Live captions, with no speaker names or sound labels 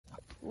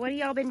What have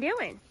y'all been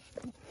doing?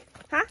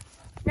 Huh?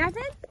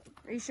 Nothing?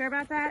 Are you sure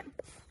about that?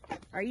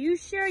 Are you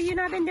sure you've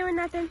not been doing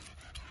nothing?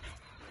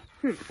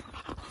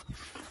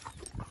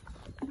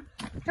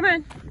 Come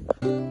on.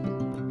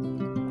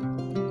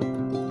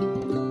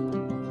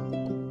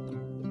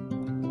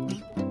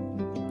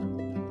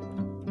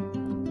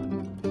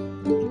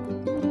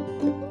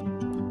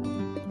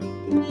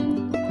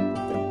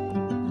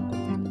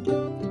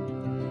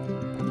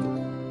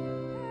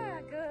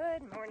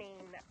 Good morning.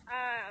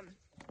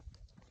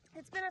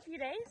 It's been a few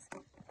days.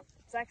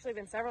 It's actually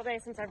been several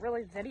days since I've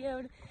really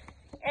videoed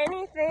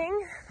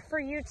anything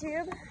for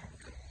YouTube.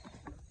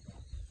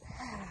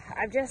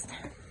 I've just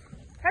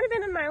kind of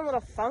been in my own little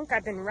funk.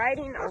 I've been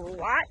writing a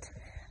lot.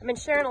 I've been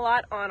sharing a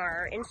lot on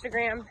our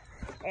Instagram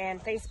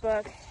and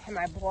Facebook and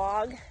my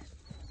blog.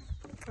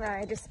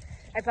 I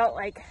felt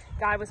like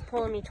God was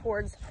pulling me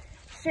towards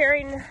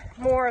sharing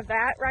more of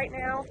that right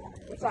now.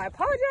 So I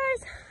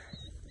apologize.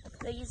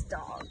 These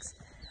dogs.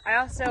 I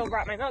also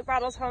brought my milk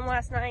bottles home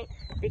last night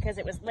because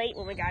it was late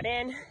when we got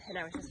in and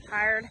I was just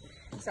tired.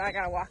 So I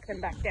gotta walk them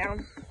back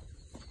down.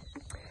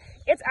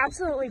 It's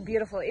absolutely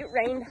beautiful. It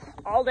rained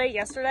all day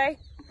yesterday,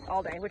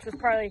 which was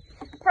probably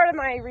part of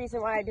my reason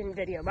why I didn't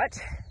video much.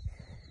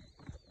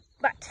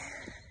 But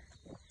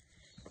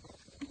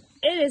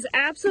it is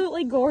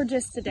absolutely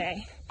gorgeous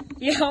today.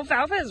 You know,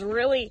 alfalfa is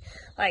really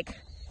like,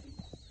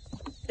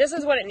 this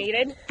is what it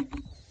needed.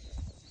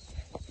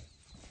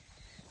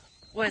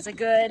 Was a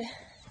good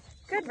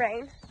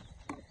rain.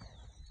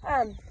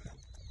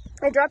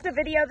 I dropped a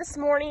video this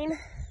morning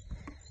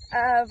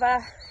of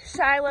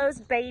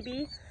Shiloh's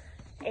baby,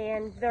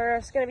 and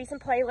there's going to be some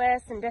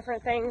playlists and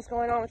different things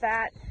going on with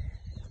that.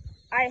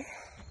 I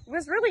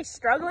was really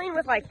struggling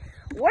with like,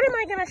 what am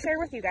I going to share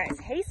with you guys?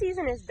 Hay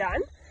season is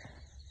done.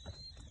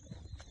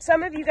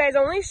 Some of you guys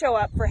only show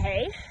up for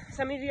hay.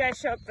 Some of you guys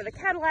show up for the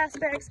cattle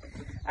aspects.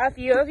 A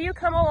few of you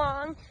come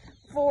along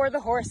for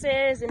the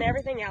horses and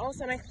everything else.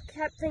 And I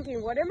kept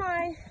thinking, what am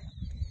I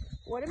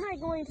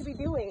going to be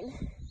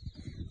doing?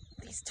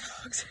 These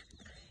dogs,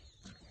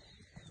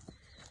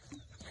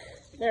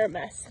 they're a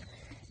mess.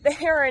 They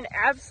are an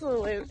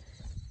absolute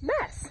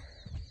mess.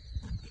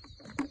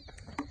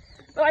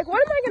 But like,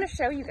 what am I going to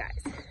show you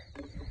guys?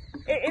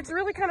 It's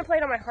really kind of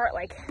played on my heart.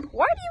 Like,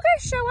 why do you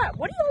guys show up?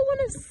 What do y'all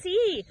want to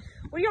see?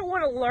 What do y'all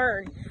want to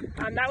learn?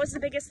 That was the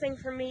biggest thing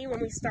for me when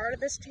we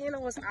started this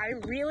channel, was I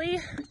really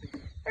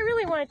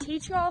want to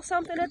teach y'all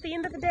something at the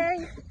end of the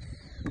day.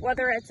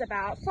 Whether it's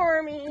about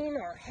farming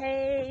or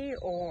hay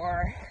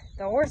or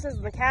the horses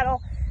and the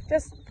cattle,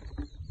 just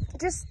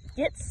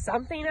get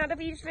something out of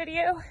each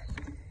video.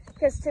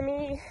 Because to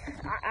me,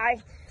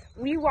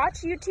 we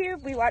watch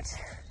YouTube, we watch,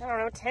 I don't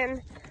know,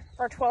 10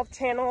 or 12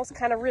 channels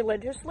kind of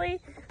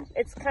religiously.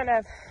 It's kind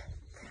of,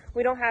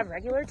 we don't have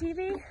regular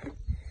TV.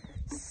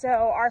 So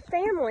our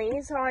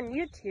families on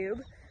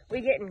YouTube, we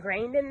get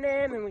ingrained in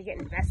them and we get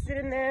invested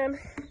in them.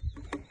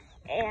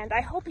 And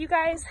I hope you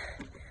guys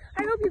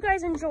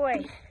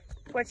enjoy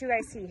what you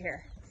guys see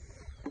here.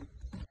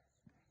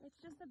 It's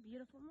just a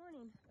beautiful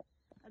morning,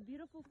 a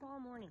beautiful fall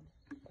morning.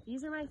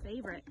 These are my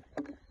favorite.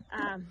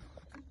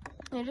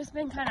 I've just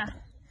been kind of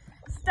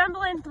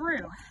stumbling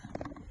through,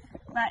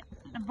 but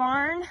the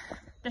barn,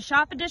 the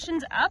shop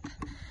addition's up,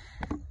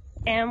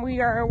 and we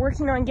are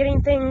working on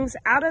getting things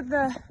out of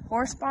the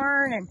horse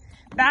barn and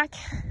back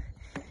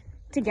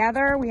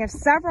together. We have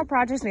several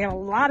projects. We have a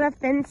lot of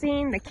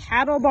fencing. The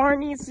cattle barn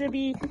needs to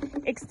be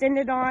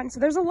extended on.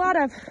 So there's a lot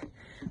of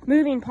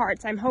moving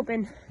parts. I'm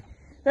hoping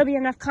there'll be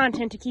enough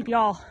content to keep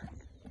y'all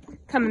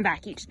coming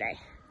back each day.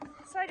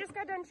 So I just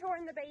got done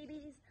shoring the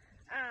babies.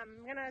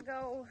 I'm gonna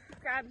go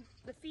grab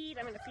the feed.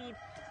 I'm gonna feed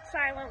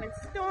Shiloh and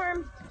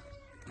Storm.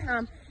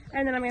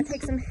 And then I'm gonna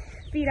take some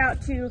feed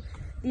out to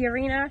the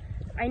arena.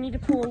 I need to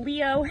pull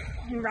Leo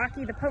and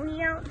Rocky the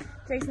pony out.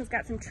 Jason's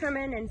got some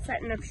trimming and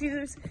setting of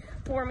shoes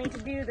for me to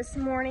do this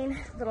morning.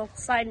 Little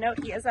side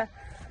note, he is a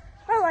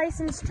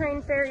licensed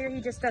trained farrier.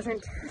 He just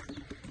doesn't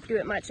do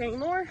it much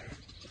anymore.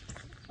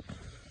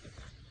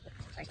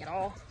 Like at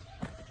all.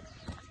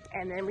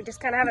 And then we just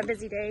kind of have a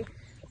busy day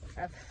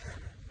of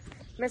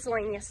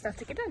miscellaneous stuff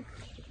to get done.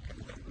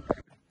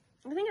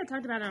 I think I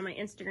talked about it on my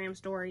Instagram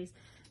stories,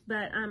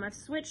 but I've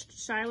switched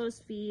Shiloh's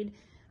feed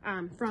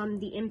from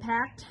the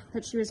Impact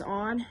that she was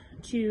on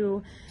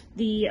to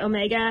the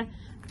Omega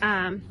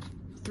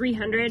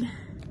 300.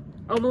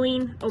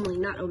 Omaline,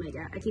 not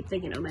Omega. I keep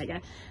thinking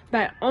Omega.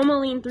 But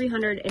Omaline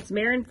 300, it's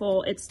Marin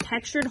Full. It's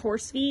textured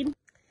horse feed.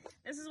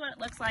 This is what it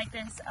looks like,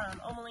 this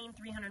Omaline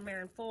 300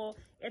 Marin Full.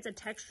 It's a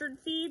textured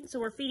feed, so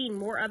we're feeding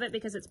more of it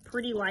because it's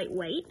pretty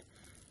lightweight.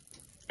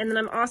 And then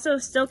I'm also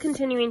still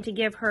continuing to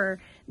give her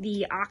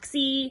the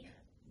Oxy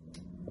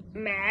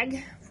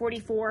Mag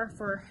 44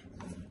 for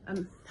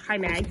high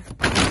mag.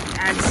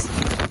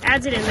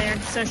 Adds it in there.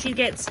 So she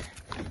gets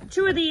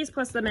 2 of these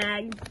plus the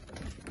mag.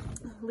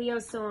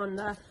 Leo's still on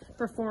the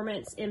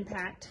Performance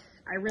Impact.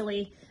 I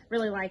really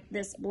like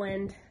this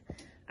blend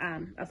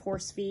of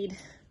horse feed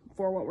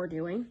for what we're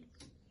doing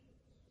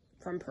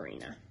from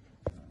Purina.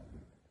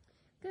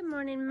 Good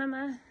morning,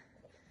 Mama.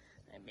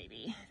 Hi,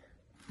 baby.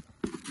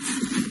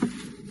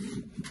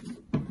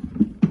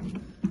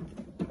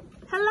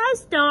 Hello,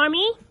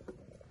 Stormy.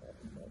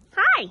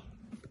 Hi.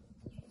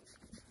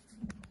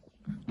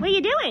 What are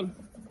you doing?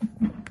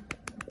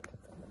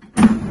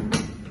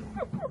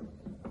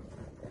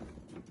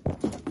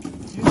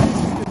 You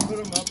could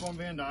put them up on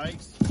Van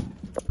Dyke's.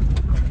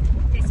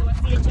 Okay, so what's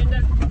the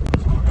agenda?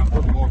 We're gonna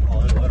put more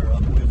polyletter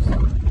up because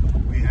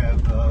we have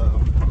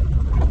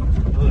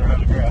another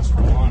round of grass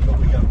for lawn, but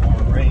we got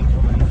more rain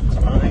coming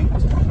tonight.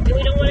 And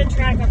we don't want to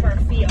track up our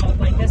field.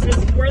 Like, this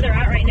is where they're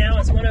at right now.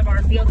 Is one of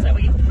our fields that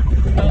we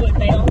mow and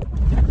bale.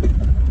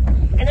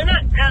 And they're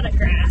not out of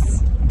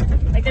grass.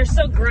 Like, they're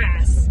still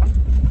grass.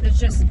 It's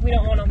just, we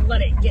don't want to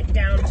let it get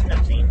down to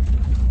nothing.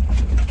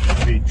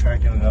 We'll be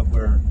tracking it up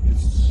where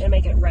it's And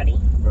make it ready.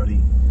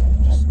 ready,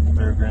 just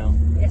bare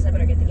ground. I guess I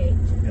better get the gate.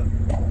 Yep.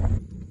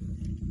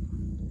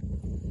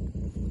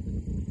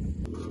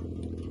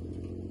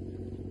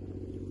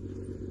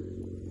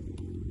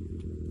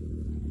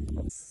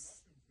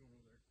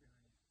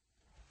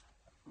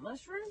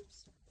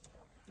 Mushrooms?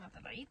 Not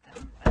that I eat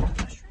them, but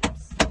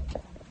mushrooms.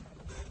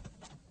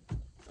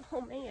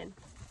 Oh man.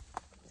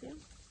 See them?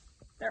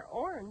 They're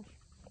orange.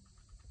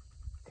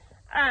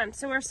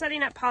 So we're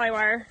setting up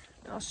polywire.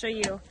 I'll show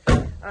you.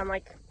 I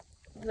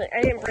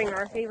didn't bring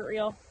our favorite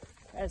reel,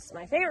 as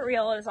my favorite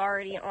reel is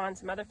already on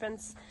some other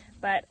fence,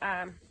 but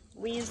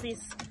we use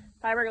these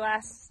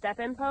fiberglass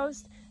step-in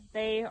posts.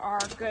 They are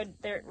good.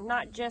 They're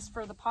not just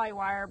for the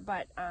polywire,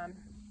 but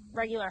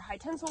regular high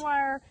tensile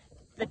wire.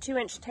 The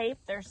 2-inch tape,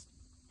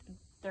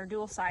 they're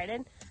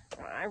dual-sided.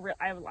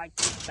 I like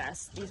these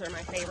best. These are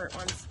my favorite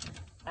ones.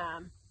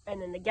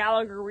 And then the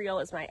Gallagher reel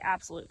is my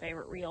absolute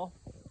favorite reel.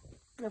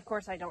 And of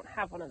course, I don't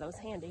have one of those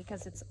handy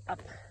because it's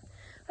up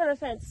on the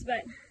fence,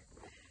 but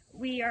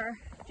we are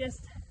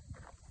just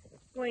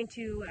going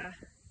to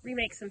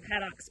remake some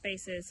paddock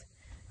spaces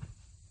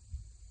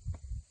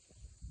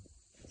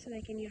so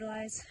they can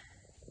utilize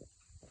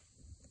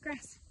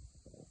grass.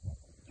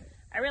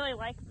 I really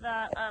like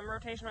the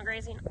rotational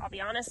grazing. I'll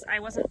be honest, I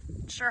wasn't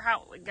sure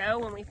how it would go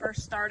when we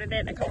first started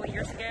it a couple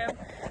years ago.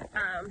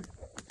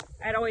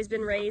 I'd always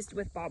been raised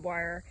with bob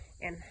wire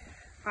and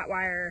hot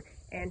wire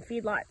and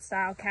feedlot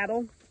style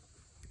cattle,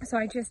 so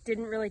I just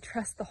didn't really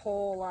trust the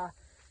whole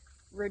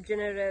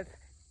regenerative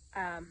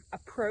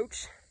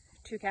approach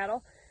to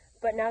cattle.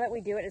 But now that we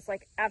do it, it's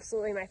like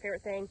absolutely my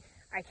favorite thing.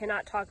 I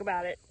cannot talk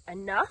about it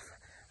enough.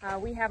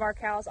 We have our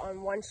cows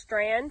on 1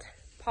 strand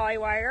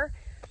polywire.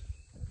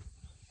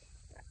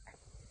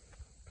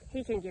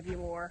 He can give you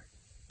more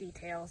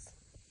details.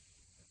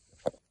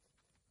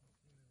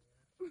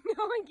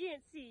 No one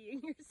can't see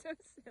you. You're so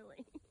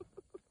silly.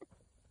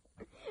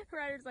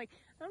 Ryder's like,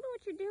 I don't know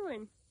what you're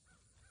doing.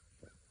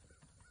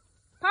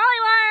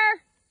 Polywire!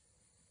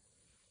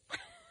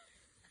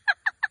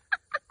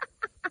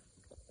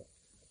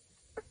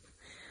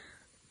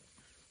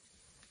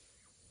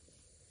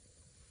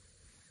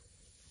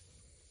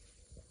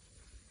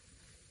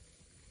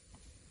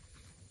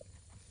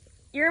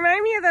 You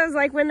remind me of those,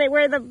 like, when they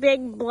wear the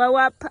big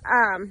blow-up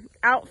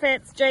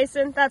outfits,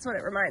 Jason. That's what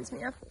it reminds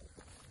me of.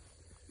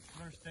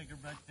 First, take her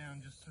back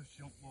down just so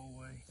she don't blow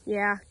away.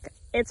 Yeah,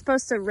 it's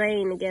supposed to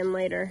rain again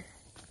later.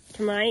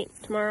 Tonight,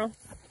 tomorrow,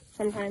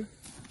 sometime.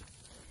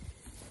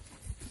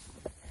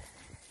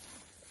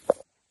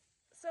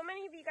 So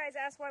many of you guys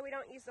ask why we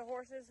don't use the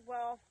horses.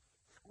 Well,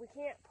 we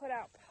can't put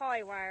out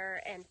polywire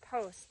and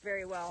post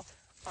very well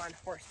on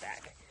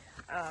horseback.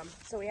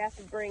 So we have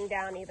to bring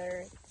down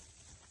either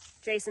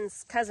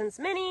Jason's cousin's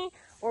Mini,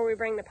 or we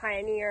bring the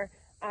Pioneer.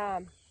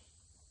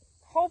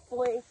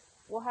 Hopefully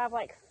we'll have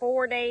like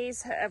 4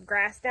 days of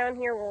grass down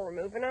here while we're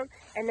moving them,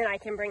 and then I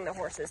can bring the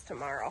horses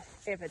tomorrow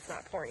if it's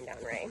not pouring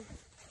down rain.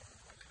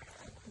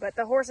 But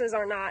the horses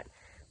are not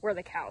where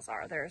the cows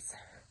are. There's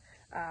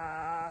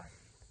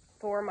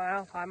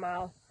 4-mile,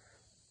 5-mile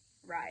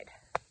ride.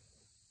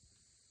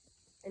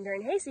 And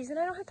during hay season,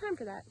 I don't have time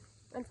for that,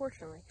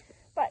 unfortunately.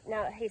 But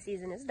now that hay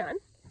season is done,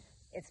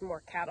 it's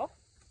more cattle,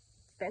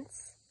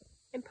 fence,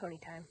 and pony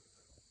time.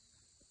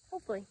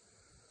 Hopefully.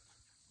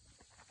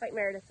 Like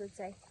Meredith would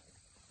say.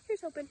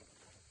 Here's hoping.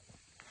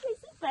 Hey,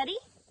 see, buddy.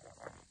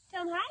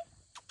 Tell him hi.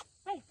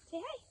 Hi,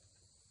 say hi.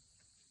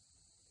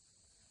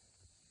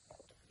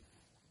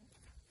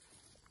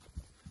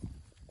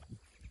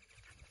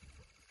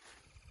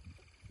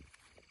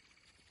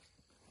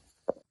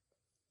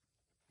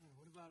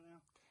 What about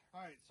now?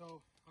 Alright,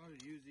 so how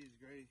to use these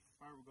gray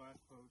fiberglass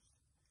posts.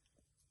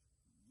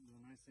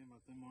 The nice thing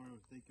about them are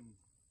you can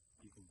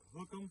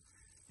hook them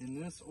in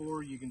this,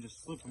 or you can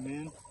just slip them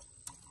in.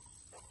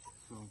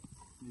 So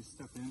you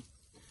step in,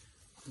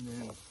 and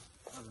then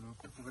I don't know,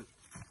 put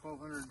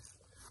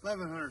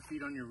 1,100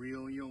 feet on your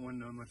reel. You don't want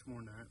to know much more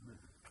than that. But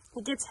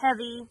It gets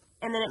heavy,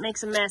 and then it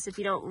makes a mess if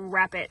you don't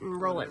wrap it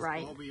and roll it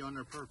right. It'll be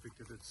under perfect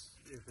if it's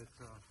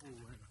full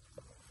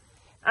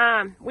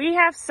length. We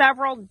have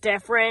several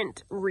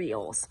different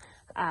reels.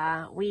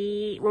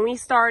 When we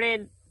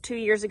started 2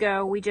 years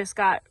ago, we just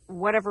got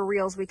whatever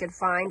reels we could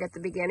find at the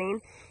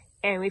beginning,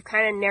 and we've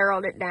kind of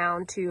narrowed it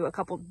down to a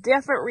couple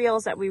different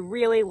reels that we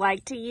really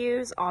like to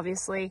use.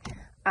 Obviously,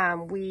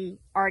 We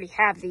already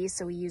have these,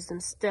 so we use them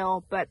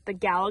still, but the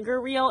Gallagher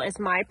reel is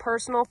my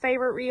personal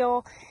favorite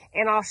reel,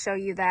 and I'll show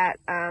you that.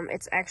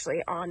 It's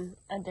actually on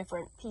a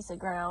different piece of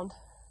ground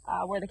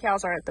where the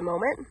cows are at the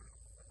moment.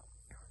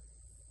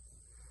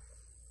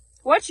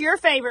 What's your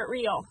favorite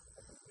reel?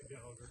 The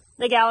Gallagher.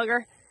 The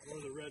Gallagher?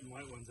 Or the red and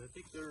white ones. I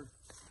think they're...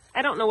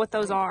 I don't know what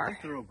those are.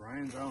 They're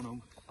O'Brien's. I don't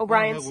know.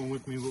 O'Brien's? I don't have one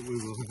with me, but we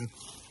will.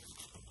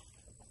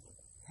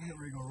 Yeah,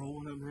 we're going to roll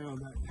one up now.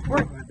 We're...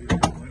 That might be the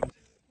red and white one.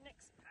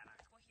 Next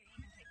paddock. Well, here, you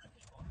can take the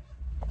people.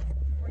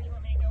 Where do you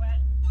want me to go at?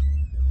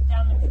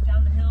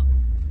 Down the hill?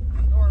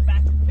 Or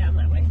back down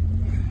that way?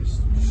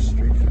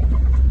 Straight.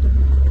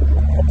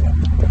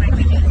 Like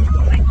we did,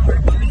 like we're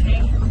doing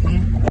hay.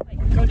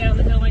 Like go down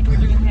the hill like we're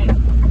doing hay.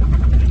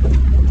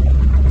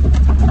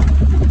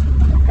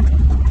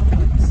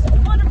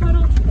 Water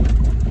puddle.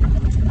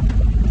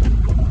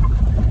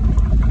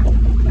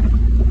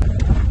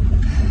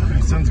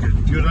 Okay, sounds good.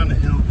 Go down the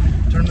hill,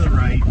 turn to the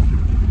right.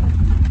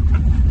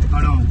 Oh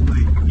no,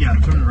 wait. Yeah,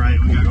 turn to the right.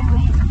 We gotta go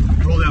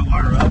roll that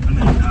wire up and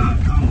then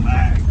come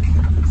back.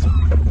 So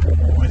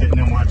with it, and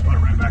then watch put it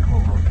right back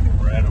over where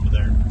we're at over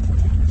there.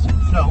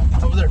 No,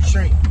 over there,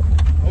 straight.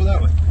 Over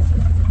that way.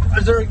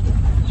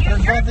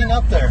 There's nothing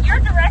up there. Your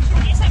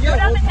direction, you said go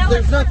down the hill.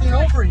 There's nothing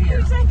over here.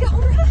 You said go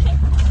right.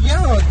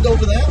 Yeah, it's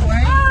over that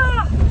way.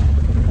 Ah!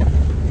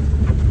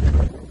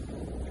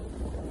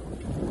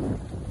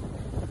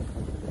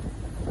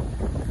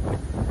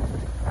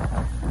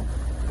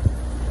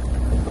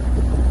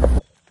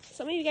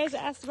 Some of you guys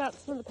asked about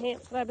some of the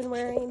pants that I've been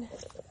wearing.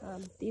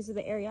 These are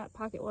the Ariat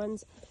pocket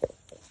ones.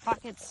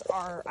 Pockets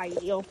are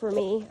ideal for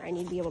me. I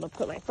need to be able to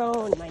put my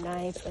phone, my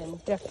knife,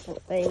 and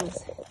different things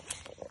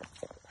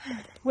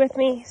with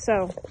me.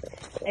 So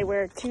I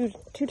wear two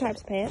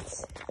types of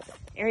pants.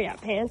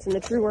 Ariat pants and the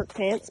True Work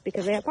pants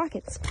because they have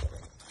pockets.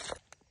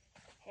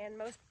 And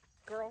most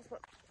girls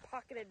want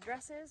pocketed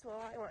dresses.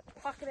 Well, I want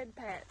pocketed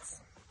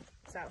pants.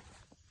 So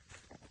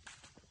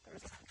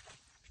there's a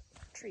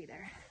tree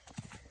there.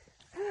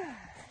 Guys,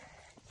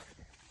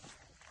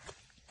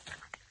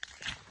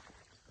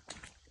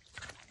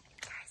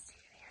 do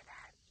you hear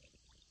that?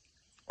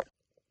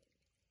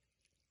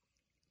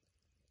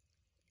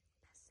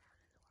 Best sound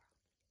in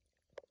the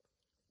world.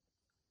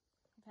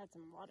 I've had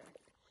some water.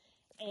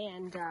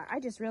 And I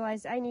just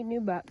realized I need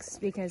new bucks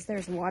because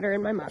there's water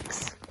in my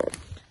mucks.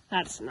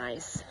 That's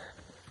nice.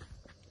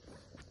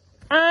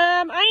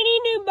 I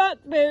need new buck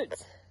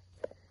boots.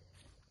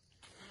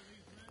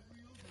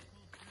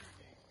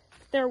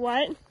 They're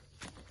what?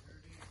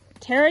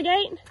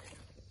 Tarragate?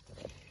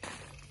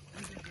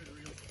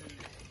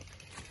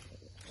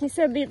 He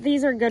said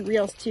these are good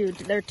reels too.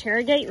 They're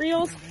Tarragate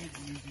reels.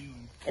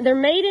 They're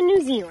made in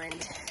New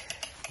Zealand.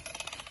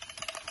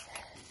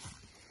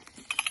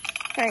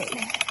 All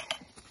right.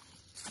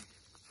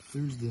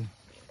 There's the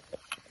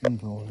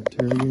info.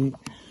 Tarragate.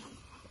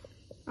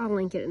 I'll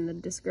link it in the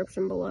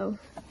description below.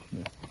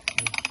 Yeah.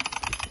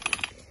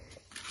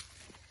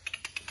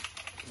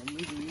 I'm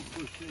leaving these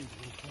first things.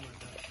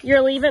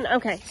 You're leaving?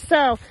 Okay,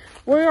 so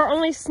we're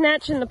only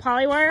snatching the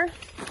poly wire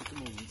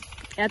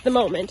at the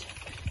moment.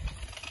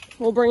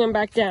 We'll bring them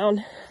back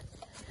down.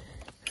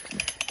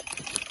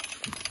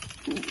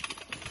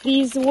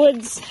 These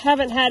woods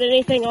haven't had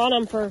anything on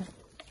them for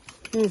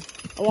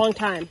a long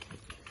time.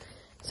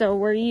 So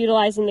we're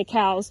utilizing the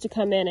cows to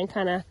come in and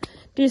kind of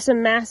do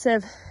some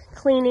massive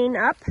cleaning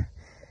up.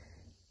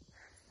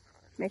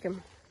 Make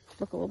them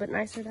look a little bit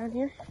nicer down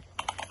here.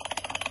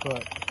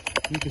 But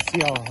you can see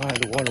how high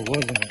the water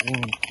was in that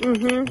one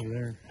over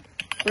there.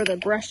 Where the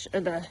brush or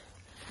the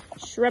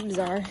shrubs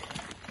are. And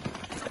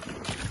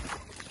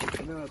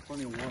then that's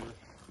plenty of water.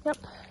 Yep.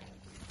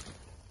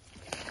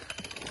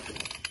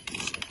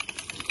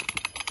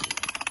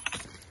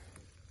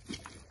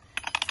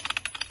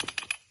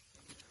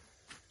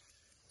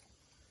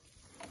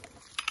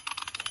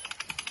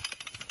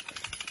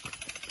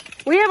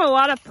 We have a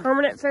lot of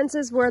permanent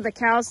fences where the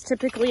cows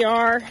typically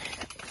are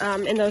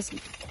in those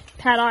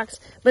paddocks,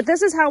 but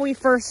this is how we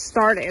first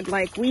started.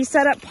 Like, we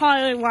set up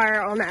poly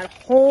wire on that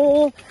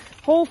whole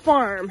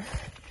farm.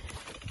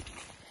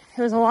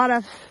 It was a lot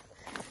of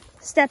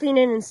stepping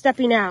in and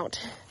stepping out,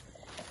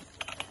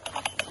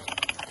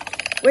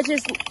 which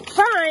is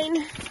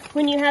fine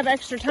when you have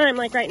extra time.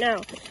 Like right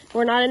now,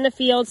 we're not in the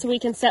field, so we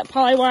can set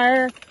poly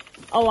wire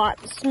a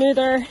lot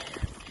smoother.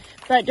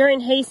 But during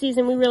hay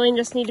season, we really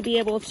just need to be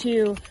able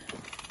to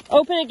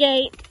open a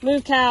gate,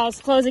 move cows,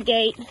 close a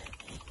gate,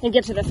 and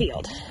get to the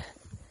field.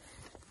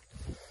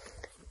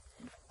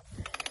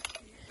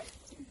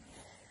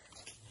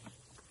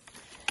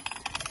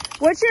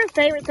 What's your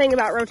favorite thing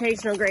about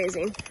rotational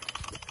grazing?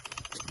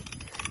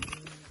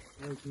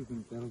 I like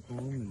keeping cattle calm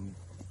and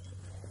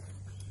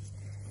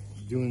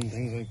doing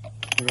things like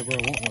whatever I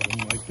want with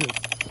them, like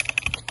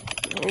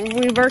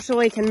this. We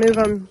virtually can move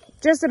them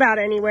just about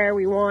anywhere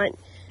we want.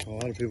 A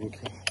lot of people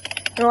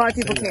can't. A lot of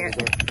people can't.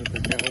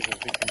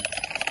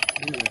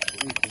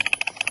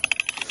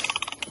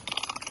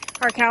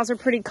 Our cows are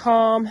pretty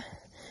calm.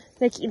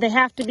 They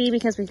have to be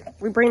because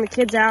we bring the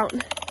kids out.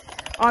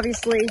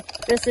 Obviously,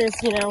 this is,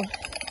 you know,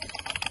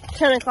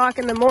 10 o'clock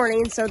in the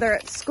morning, so they're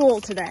at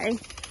school today.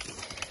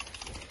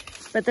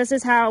 But this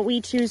is how we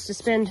choose to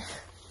spend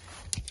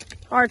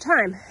our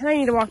time. And I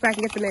need to walk back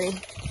and get the mini.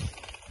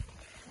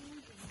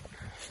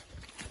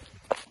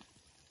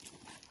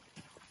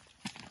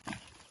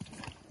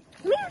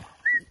 Come here.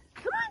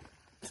 Come on.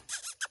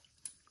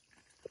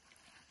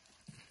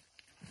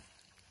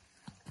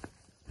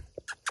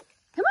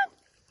 Come on.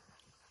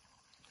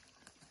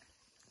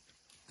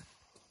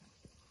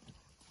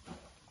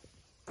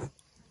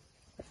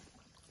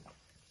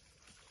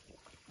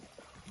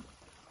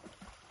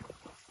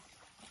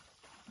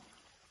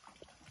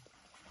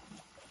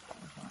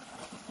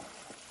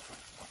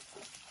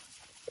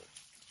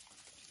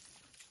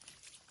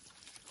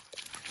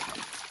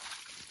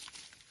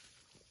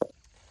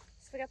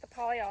 So we got the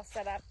poly all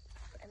set up,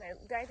 and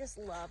I just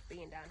love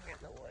being down here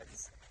in the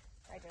woods.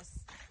 I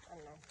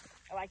don't know,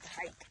 I like to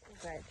hike,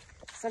 but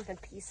something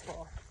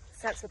peaceful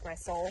sets with my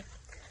soul.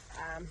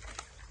 I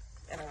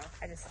don't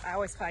know, I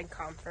always find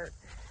comfort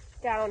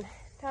down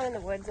in the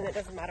woods, and it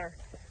doesn't matter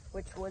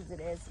which woods it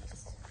is,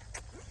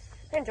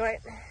 I enjoy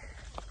it.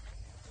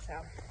 So,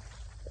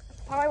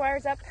 poly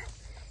wire's up,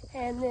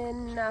 and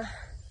then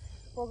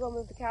we'll go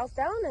move the cows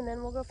down, and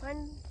then we'll go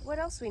find what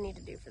else we need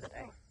to do for the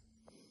day.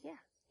 Yeah,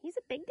 he's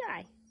a big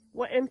guy.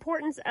 What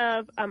importance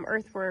of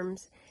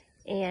earthworms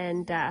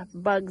and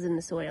bugs in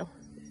the soil?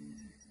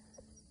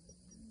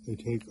 They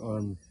take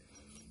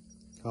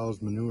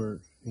cow's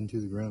manure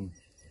into the ground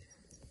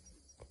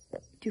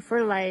to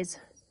fertilize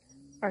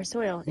our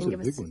soil. He's and a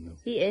give big us. one, though.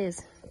 He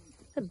is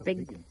a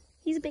big.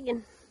 He's a big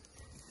one.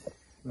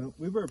 Well,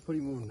 we better put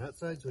him on that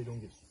side so he don't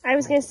get. I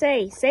was gonna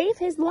say, save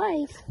his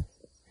life.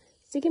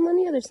 Stick him on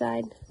the other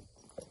side.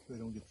 So they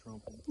don't get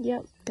trampled.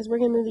 Yep, because we're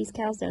gonna move these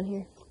cows down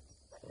here.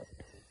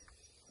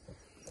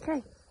 Okay.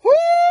 Okay.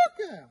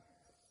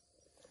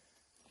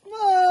 Come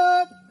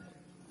on.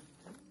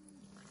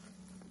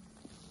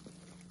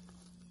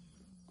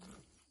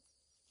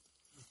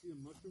 You see the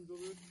mushrooms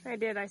over there? I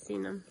did. I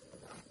seen them.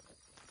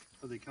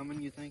 Are they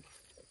coming, you think?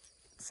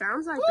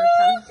 Sounds like they're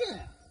coming.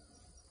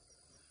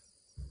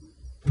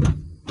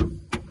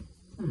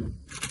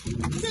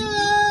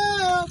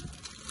 Yeah.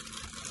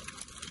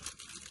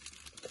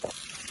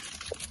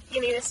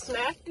 You need a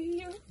snack, do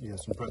you? Yeah,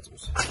 some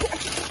pretzels.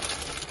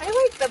 I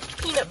like the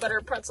peanut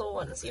butter pretzel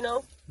ones, you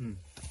know?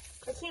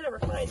 I can't ever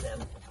find them.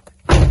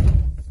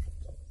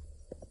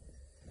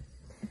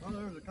 Oh,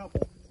 there's a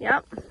couple.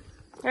 Yep.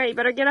 Alright, you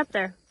better get up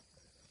there.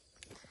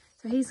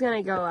 So he's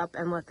gonna go up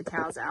and let the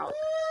cows out.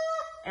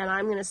 And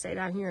I'm gonna stay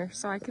down here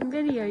so I can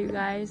video you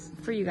guys,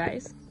 for you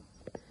guys.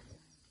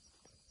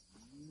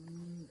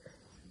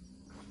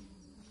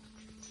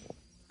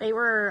 They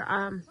were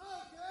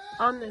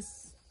on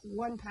this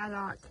one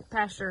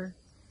pasture.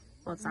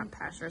 Well, it's not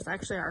pasture, it's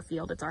actually our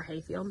field, it's our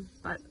hay field,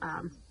 but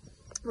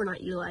we're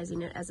not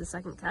utilizing it as a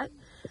second cut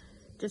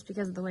just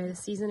because of the way the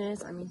season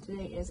is. I mean,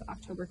 today is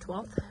October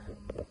 12th,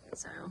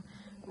 so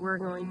we're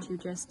going to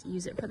just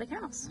use it for the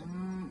cows.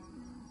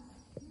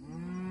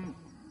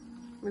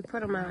 We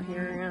put them out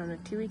here, I don't know,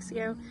 2 weeks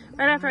ago.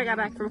 Right after I got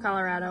back from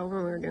Colorado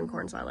when we were doing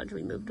corn silage,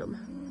 we moved them.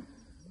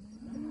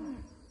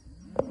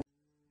 I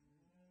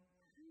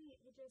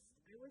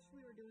wish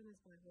we were doing this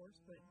by horse,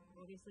 but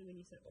obviously when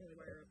you set poly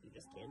wire up, you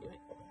just can't do it.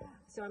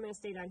 So I'm going to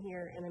stay down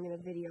here and I'm going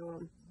to video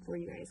them for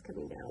you guys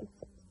coming down.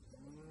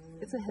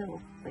 It's a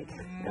hill. Like,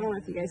 I don't know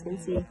if you guys can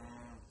see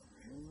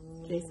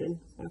Jason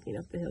walking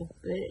up the hill,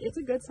 but it's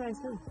a good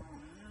sized hill.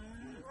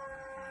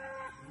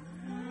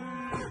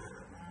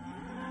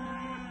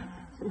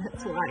 And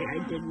that's why I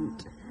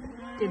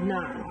did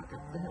not walk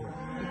up the hill.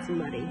 It's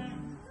muddy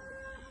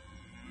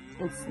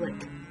and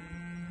slick,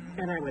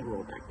 and I would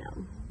roll back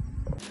down.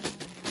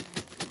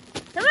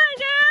 Come on,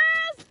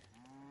 girls!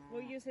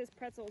 We'll use his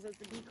pretzels as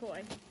the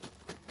decoy.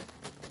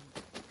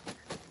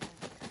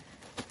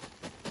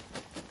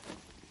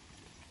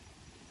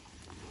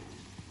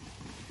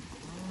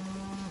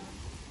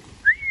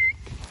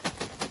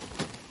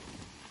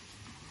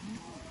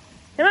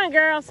 Come on,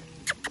 girls.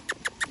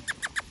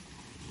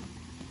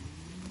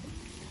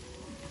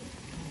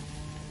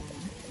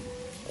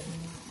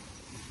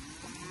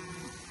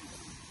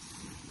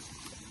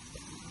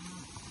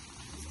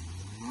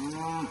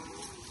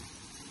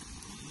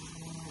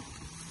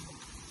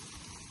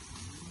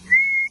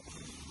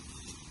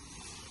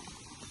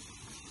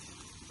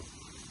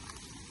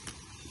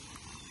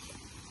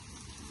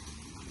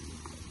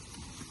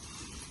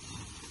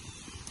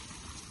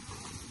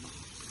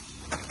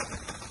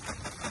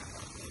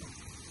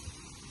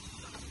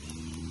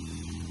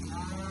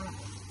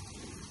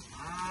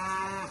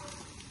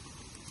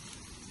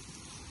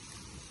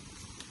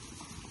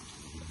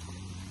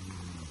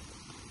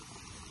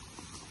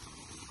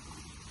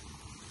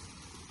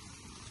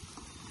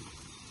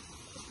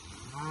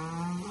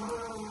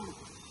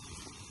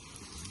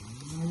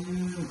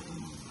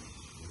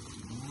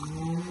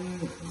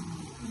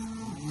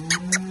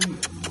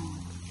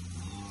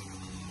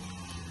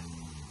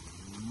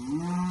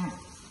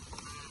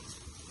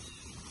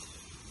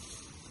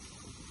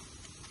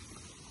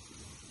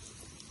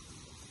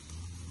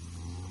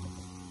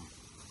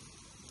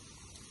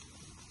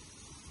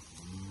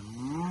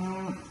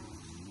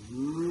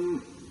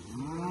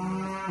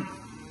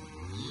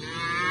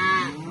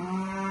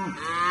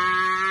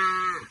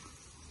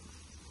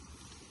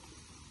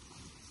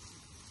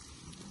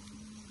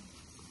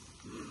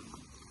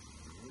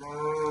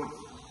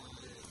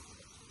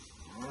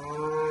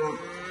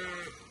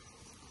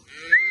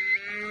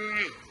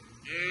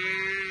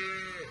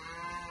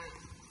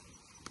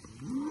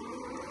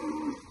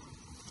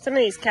 Some of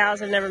these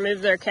cows have never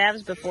moved their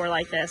calves before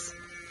like this.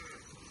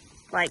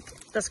 Like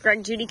this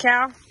Greg Judy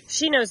cow.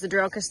 She knows the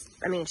drill because,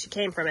 I mean, she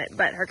came from it,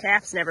 but her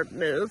calves never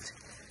moved.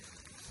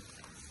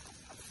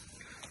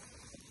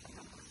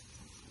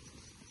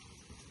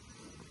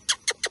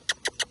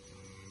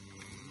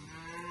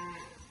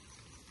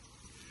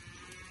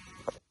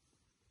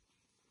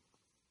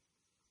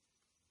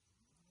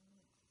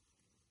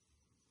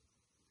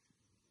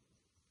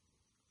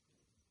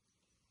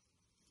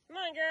 Come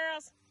on,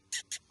 girls.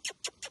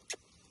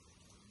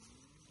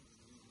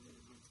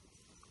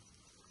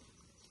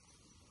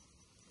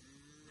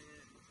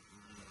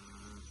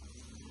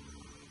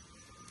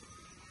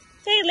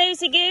 Hey,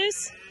 Lucy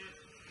Goose.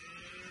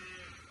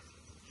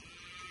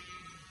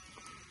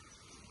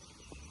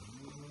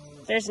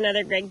 There's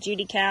another Greg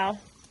Judy cow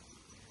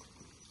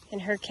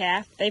and her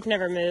calf. They've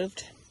never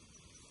moved.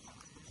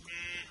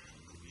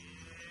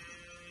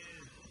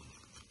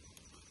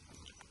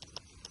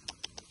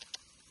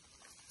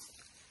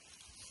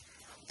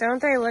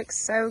 Don't they look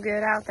so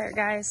good out there,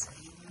 guys?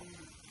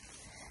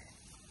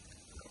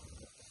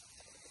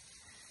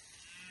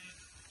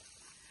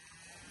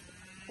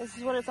 This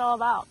is what it's all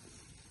about.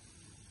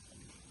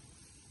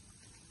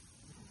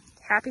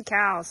 Happy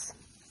cows,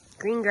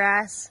 green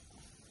grass,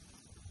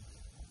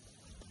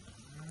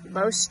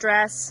 low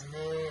stress.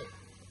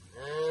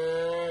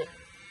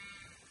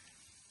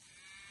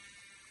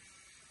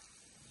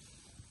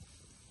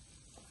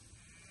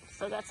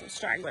 Still got some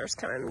stragglers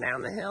coming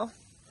down the hill.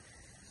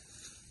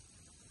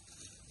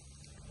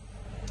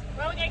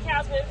 Well, we get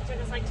cows moved. It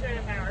took us like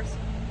 2.5 hours.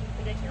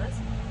 Ridiculous.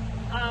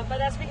 But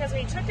that's because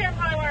we took down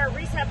potty water,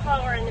 reset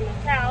potty water, and then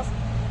moved cows.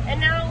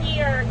 And now we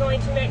are going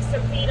to mix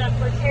some feed up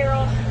for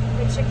Carol.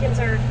 The chickens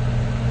are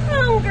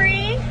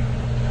hungry.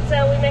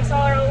 So we mix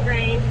all our own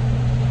grain.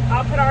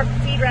 I'll put our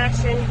feed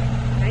ration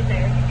right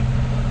there.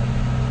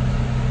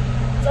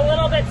 It's a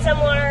little bit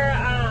similar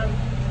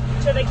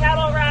to the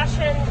cattle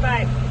ration,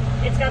 but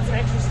it's got some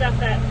extra stuff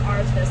that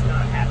ours does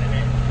not have in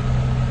it.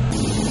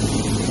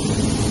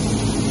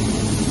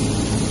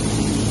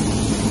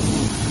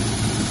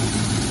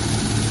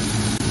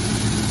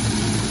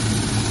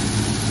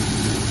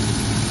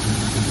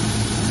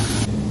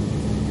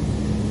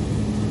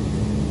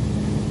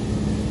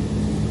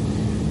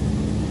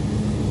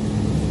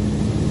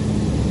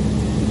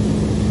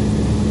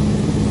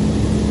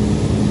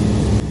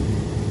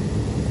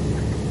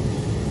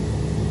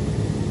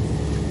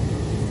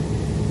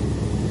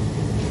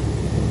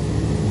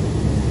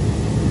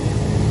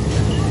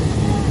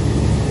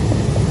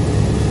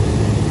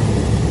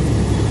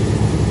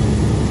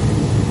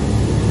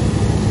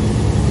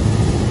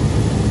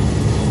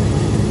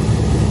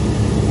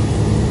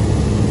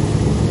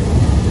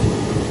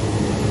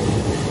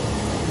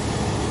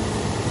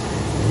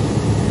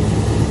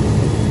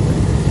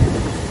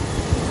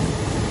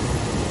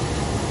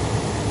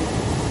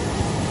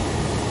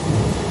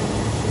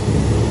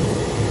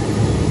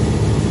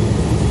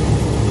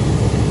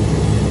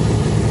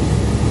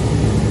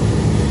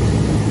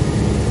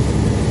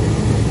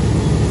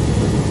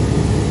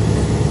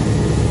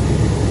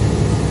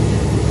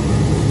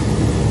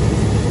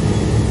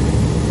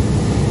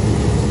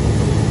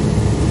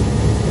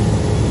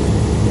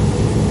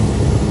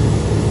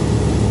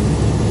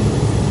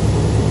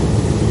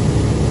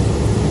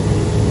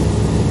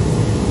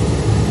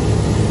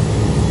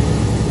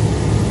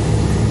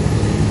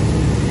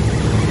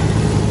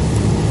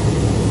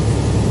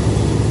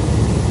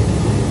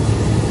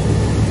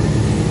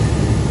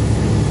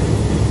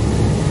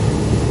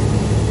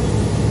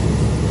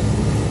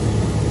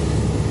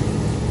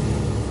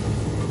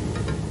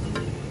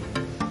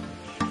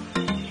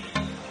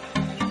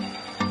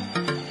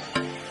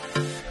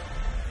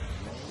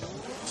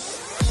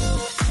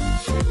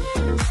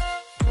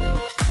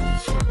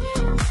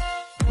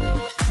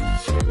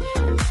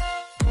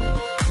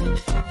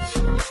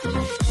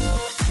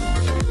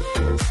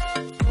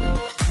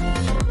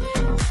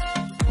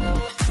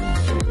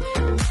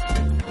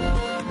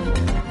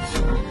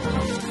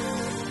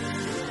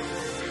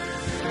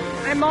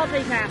 I'm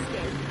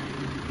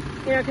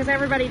multitasking, you know, because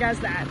everybody does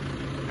that.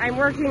 I'm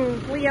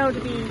working Leo to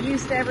be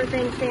used to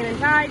everything standing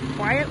tied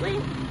quietly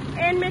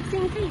and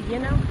mixing feed, you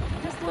know,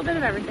 just a little bit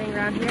of everything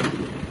around here.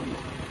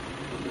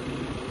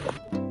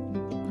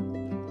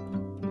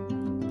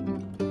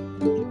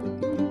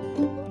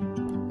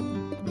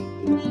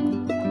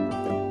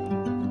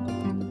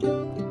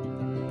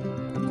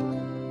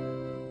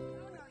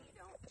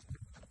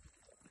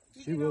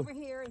 You get over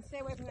here and stay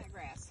away from that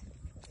grass.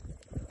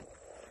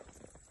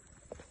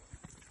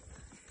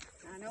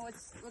 I know it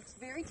looks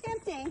very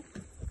tempting. You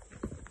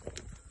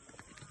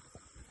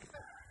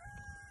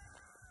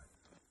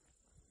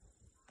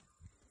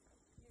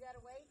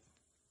gotta wait.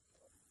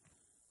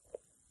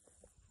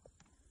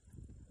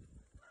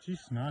 She's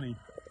snotty. Just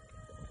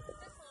a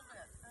little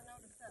bit. I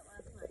noticed that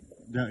last night.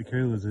 That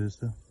Kayla's is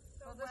still.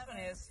 Oh, this one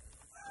is.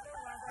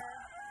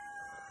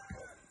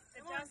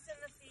 Adjusting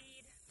the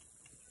feed.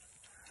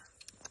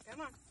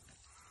 Come on.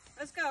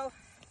 Let's go.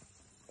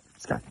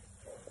 Scott.